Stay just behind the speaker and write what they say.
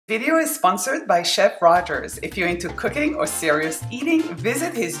Video is sponsored by Chef Rogers. If you're into cooking or serious eating,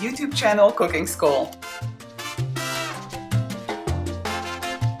 visit his YouTube channel, Cooking School.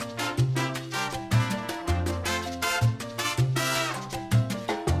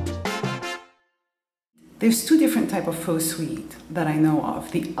 There's two different types of Faux Suede that I know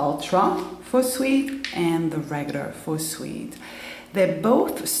of, the Ultra Faux Suede and the regular Faux Suede. They're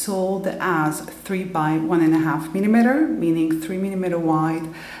both sold as 3 by 1.5 millimeter, meaning 3 millimeter wide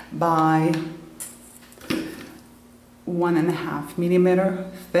by 1.5 millimeter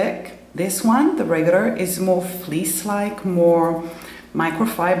thick. This one, the regular, is more fleece-like, more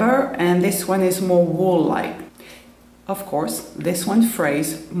microfiber, and this one is more wool-like. Of course, this one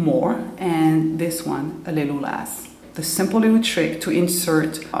frays more and this one a little less. The simple little trick to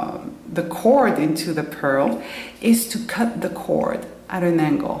insert the cord into the pearl is to cut the cord at an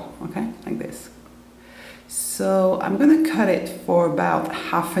angle, okay, like this. So I'm gonna cut it for about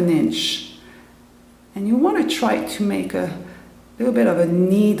 1/2 inch. And you wanna try to make a little bit of a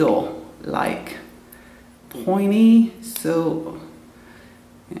needle, like pointy, so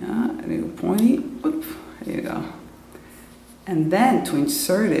yeah, a little pointy, oop, there you go. And then to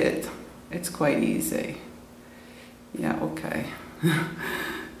insert it, it's quite easy. Yeah, okay.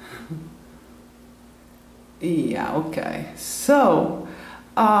 Yeah, okay. So,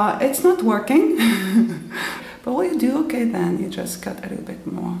 it's not working. But what you do, okay, then you just cut a little bit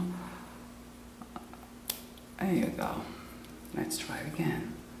more. There you go. Let's try it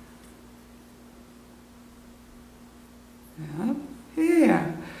again. Yep,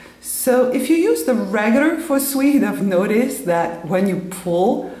 here. So if you use the regular Faux Suede, I've noticed that when you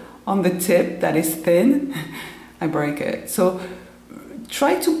pull on the tip that is thin, I break it. So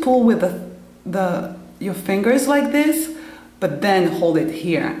try to pull with your fingers like this, but then hold it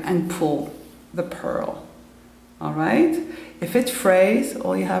here and pull the pearl. All right? If it frays,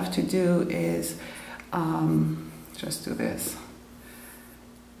 all you have to do is just do this.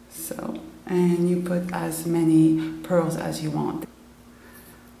 So, and you put as many pearls as you want.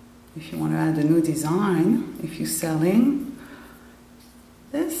 If you want to add a new design, if you're selling,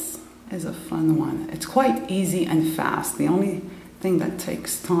 this is a fun one. It's quite easy and fast. The only thing that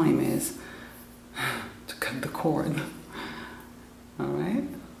takes time is to cut the cord. All right,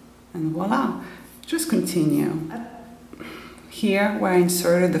 and voila, just continue. Here where I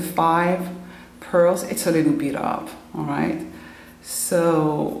inserted the 5 pearls, it's a little bit up, all right?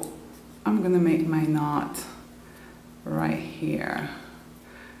 So I'm gonna make my knot right here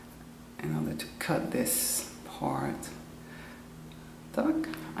in order to cut this part. Tuck,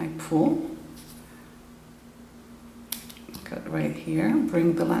 I pull, cut right here,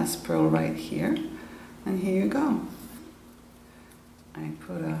 bring the last pearl right here, and here you go. I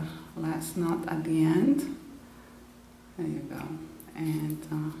put a last knot at the end. There you go. And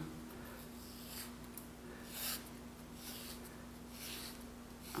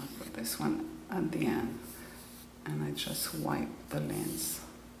I'll put this one at the end. And I just wipe the lens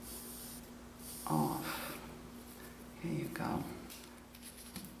off. Here you go.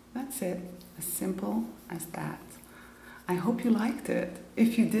 That's it. As simple as that. I hope you liked it.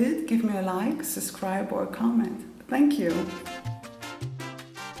 If you did, give me a like, subscribe, or a comment. Thank you.